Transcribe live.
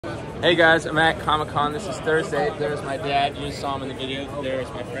Hey guys, I'm at Comic-Con. This is Thursday. There's my dad. You just saw him in the video. There's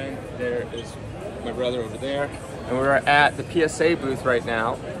my friend. There is my brother over there. And we're at the PSA booth right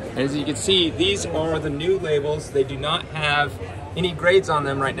now. And as you can see, these are the new labels. They do not have any grades on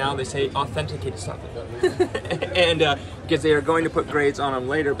them right now. They say authenticated stuff. And because they are going to put grades on them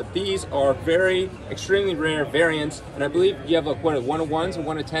later. But these are very, extremely rare variants. And I believe you have like, what, a 101s and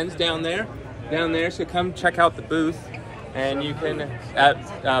 110s down there? So come check out the booth. And you can,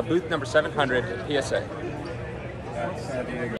 at booth number 700 at PSA.